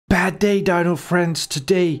Bad day, Dino friends.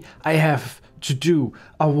 Today I have to do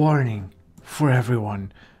a warning for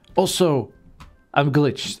everyone. Also, I'm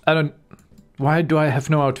glitched. Why do I have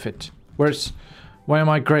no outfit? Why am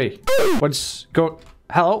I gray?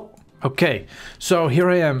 Hello? Okay, so here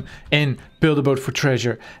I am in Build a Boat for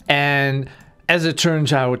Treasure. And as it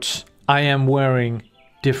turns out, I am wearing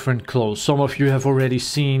different clothes. Some of you have already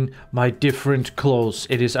seen my different clothes.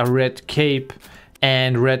 It is a red cape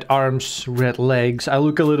and red arms, red legs. I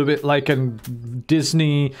look a little bit like a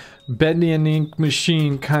Disney Bendy and Ink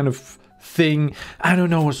machine kind of thing. I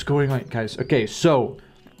don't know what's going on, guys. Okay, so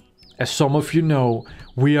as some of you know,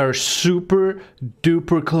 we are super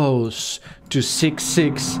duper close to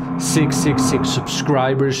 66666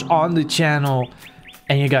 subscribers on the channel.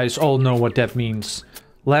 And you guys all know what that means.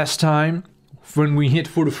 Last time, when we hit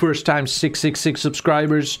for the first time 666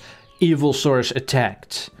 subscribers, Evilsaurus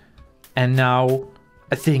attacked. And now,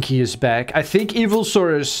 I think he is back. I think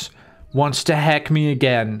Evilsaurus wants to hack me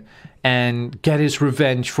again and get his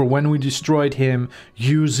revenge for when we destroyed him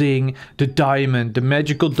using the diamond, the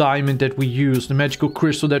magical diamond that we used, the magical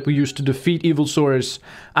crystal that we used to defeat Evilsaurus.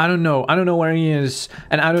 I don't know where he is,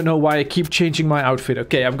 and I don't know why I keep changing my outfit.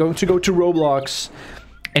 Okay, I'm going to go to ROBLOX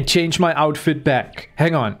and change my outfit back.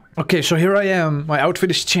 Hang on. Okay, so here I am. My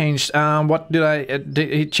outfit is changed. What did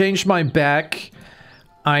he changed my back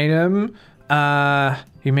item.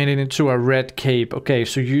 He made it into a red cape. Okay,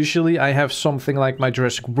 so usually I have something like my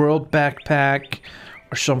Jurassic World backpack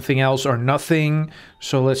or something else or nothing.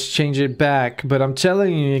 So let's change it back. But I'm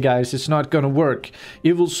telling you guys, it's not gonna work.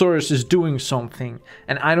 Evilsaurus is doing something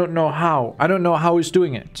and I don't know how. I don't know how he's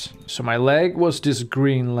doing it. So my leg was this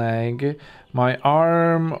green leg. My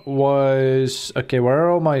arm was... Okay, where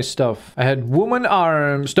are all my stuff? I had woman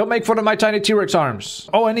arms. Don't make fun of my tiny T-Rex arms.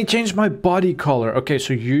 Oh, and he changed my body color. Okay,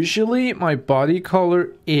 so usually my body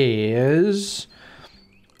color is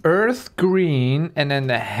earth green. And then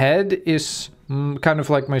the head is kind of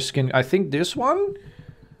like my skin. I think this one?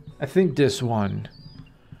 I think this one.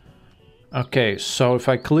 Okay, so if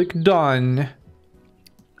I click done...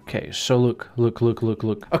 Okay, so look.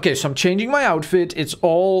 Okay, so I'm changing my outfit. It's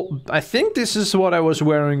all... I think this is what I was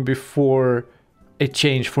wearing before it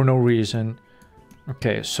changed for no reason.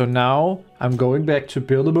 Okay, so now I'm going back to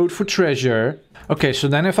Build a Boat for Treasure. Okay, so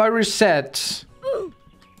then if I reset...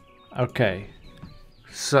 Okay.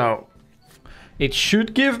 So... It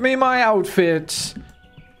should give me my outfit.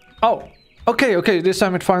 Oh, okay, this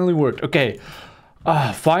time it finally worked. Okay.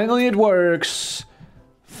 Finally it works.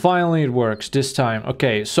 Finally it works this time.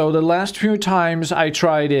 Okay, so the last few times I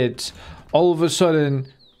tried it, all of a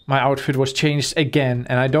sudden my outfit was changed again.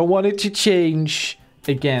 And I don't want it to change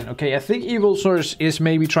again. Okay, I think Evilsaurus is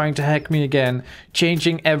maybe trying to hack me again,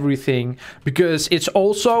 changing everything. Because it's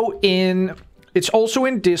also in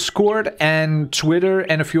Discord and Twitter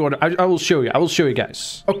and a few other... I will show you. I will show you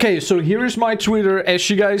guys. Okay, so here is my Twitter. As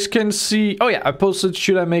you guys can see... Oh yeah, I posted,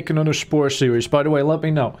 should I make another Spore series? By the way, let me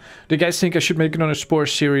know. Do you guys think I should make another Spore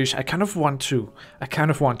series? I kind of want to.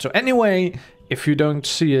 Anyway, if you don't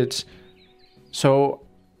see it... So,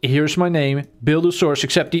 here's my name. Buildosaurus,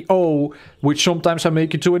 except the O, which sometimes I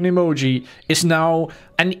make into an emoji, is now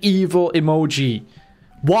an evil emoji.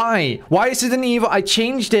 Why? Why is it an evil? I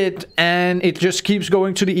changed it and it just keeps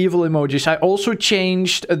going to the evil emojis. I also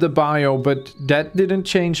changed the bio, but that didn't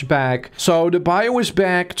change back. So the bio is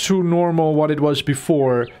back to normal what it was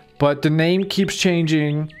before, but the name keeps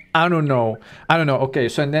changing. I don't know. Okay,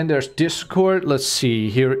 so and then there's Discord. Let's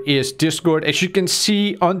see. Here is Discord. As you can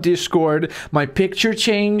see on Discord, my picture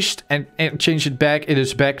changed and changed it back. It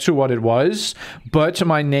is back to what it was. But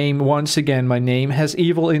my name, once again, my name has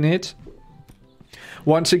evil in it.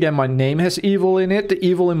 Once again, my name has evil in it, the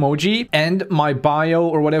evil emoji, and my bio,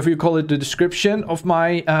 or whatever you call it, the description of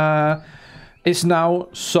my, is now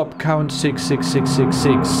subcount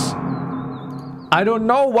 66666. I don't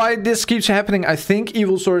know why this keeps happening. I think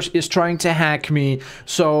Evilsaurus is trying to hack me.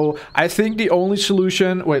 So I think the only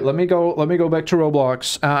solution... Wait, let me go back to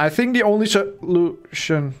ROBLOX. I think the only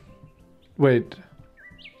solution... Wait,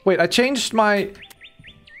 I changed my...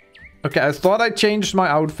 Okay, I thought I changed my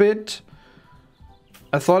outfit.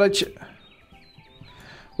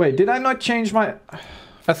 Wait, did I not change my...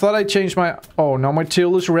 I thought I changed my... Oh, now my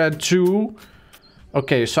tail is red too.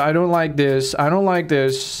 Okay, so I don't like this. I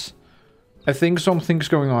think something's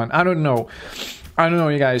going on. I don't know,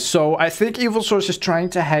 you guys. So I think Evilsaurus is trying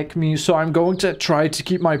to hack me. So I'm going to try to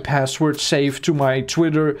keep my password safe to my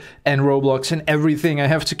Twitter and ROBLOX and everything. I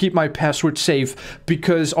have to keep my password safe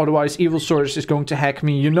because otherwise Evilsaurus is going to hack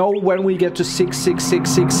me. You know, when we get to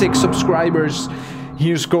 66666 subscribers...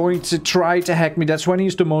 he's going to try to hack me. That's when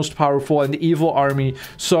he's the most powerful in the evil army.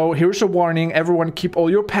 So here's a warning. Everyone, keep all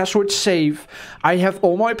your passwords safe. I have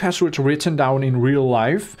all my passwords written down in real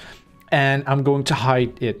life. And I'm going to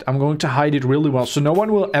hide it. I'm going to hide it really well. So no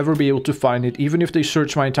one will ever be able to find it. Even if they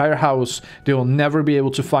search my entire house, they will never be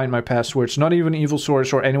able to find my passwords. Not even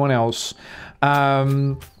Evilsaurus or anyone else.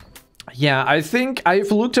 Yeah, I think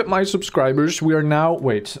I've looked at my subscribers. We are now...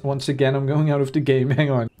 Wait, once again, I'm going out of the game.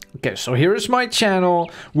 Hang on. Okay, so here is my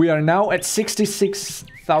channel. We are now at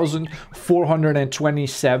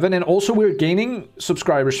 66,427. And also, we're gaining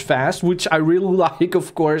subscribers fast, which I really like,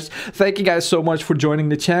 of course. Thank you guys so much for joining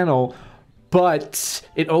the channel. But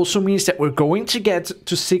it also means that we're going to get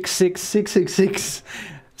to 66666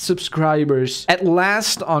 subscribers at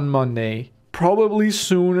last on Monday. Probably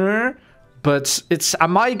sooner. But it's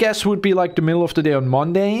my guess would be like the middle of the day on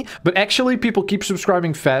Monday. But actually people keep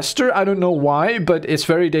subscribing faster. I don't know why, but it's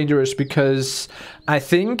very dangerous because I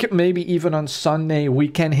think maybe even on Sunday we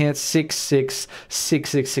can hit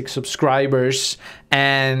 66666 subscribers.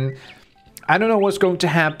 And I don't know what's going to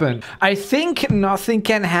happen. I think nothing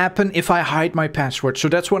can happen if I hide my password. So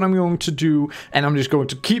that's what I'm going to do. And I'm just going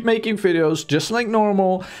to keep making videos just like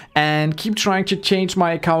normal. And keep trying to change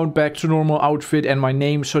my account back to normal outfit and my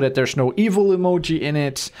name so that there's no evil emoji in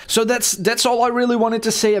it. So that's all I really wanted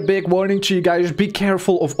to say. A big warning to you guys. Be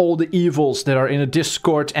careful of all the evils that are in the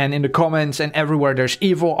Discord and in the comments and everywhere. There's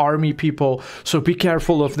evil army people. So be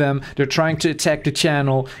careful of them. They're trying to attack the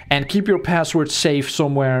channel. And keep your password safe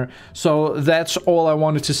somewhere. So that's all I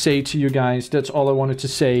wanted to say to you guys. That's all I wanted to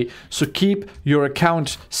say. So keep your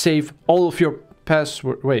account safe. All of your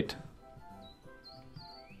password... Wait.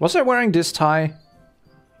 Was I wearing this tie?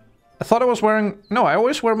 I thought I was wearing... No, I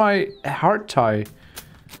always wear my heart tie.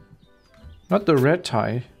 Not the red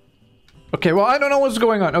tie. Okay, well, I don't know what's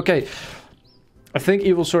going on. Okay. I think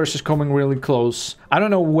Evilsaurus is coming really close. I don't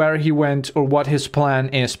know where he went or what his plan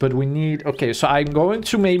is, but we need... Okay, so I'm going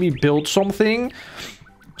to maybe build something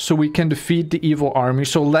so we can defeat the evil army.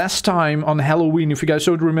 So last time on Halloween, if you guys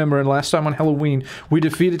don't remember, last time on Halloween, we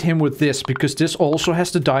defeated him with this, because this also has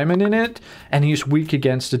the diamond in it, and he's weak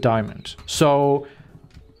against the diamond. So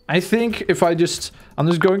I think if I'm just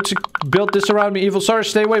going to build this around me. Evilsaurus,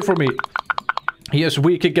 stay away from me. He is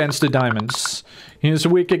weak against the diamonds. He is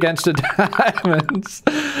weak against the diamonds.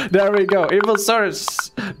 There we go. Evilsaurus,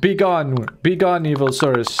 be gone. Be gone,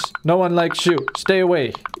 Evilsaurus. No one likes you. Stay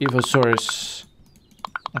away, Evilsaurus.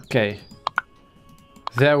 Okay.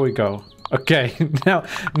 There we go. Okay.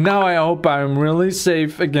 Now I hope I'm really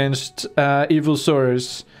safe against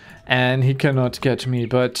Evilsaurus. And he cannot get me,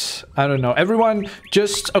 but I don't know. Everyone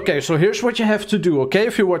just... Okay, so here's what you have to do, okay?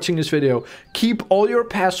 If you're watching this video, keep all your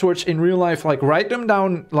passwords in real life. Like, write them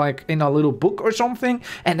down, like, in a little book or something.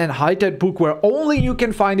 And then hide that book where only you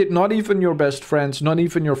can find it. Not even your best friends, not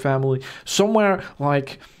even your family. Somewhere,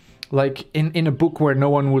 like in a book where no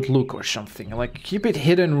one would look or something. Like, keep it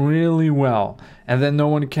hidden really well. And then no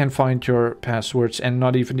one can find your passwords. And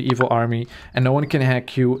not even the evil army. And no one can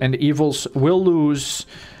hack you. And the evils will lose...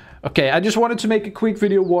 Okay, I just wanted to make a quick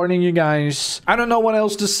video warning you guys. I don't know what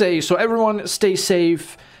else to say. So everyone stay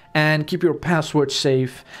safe and keep your passwords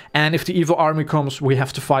safe. And if the evil army comes, we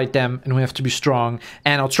have to fight them and we have to be strong.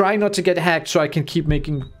 And I'll try not to get hacked so I can keep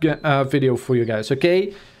making a video for you guys,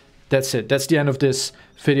 okay? That's it. That's the end of this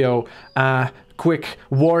video. Quick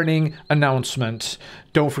warning announcement.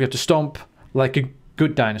 Don't forget to stomp like a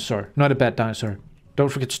good dinosaur. Not a bad dinosaur. Don't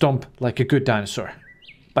forget to stomp like a good dinosaur.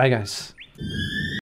 Bye, guys.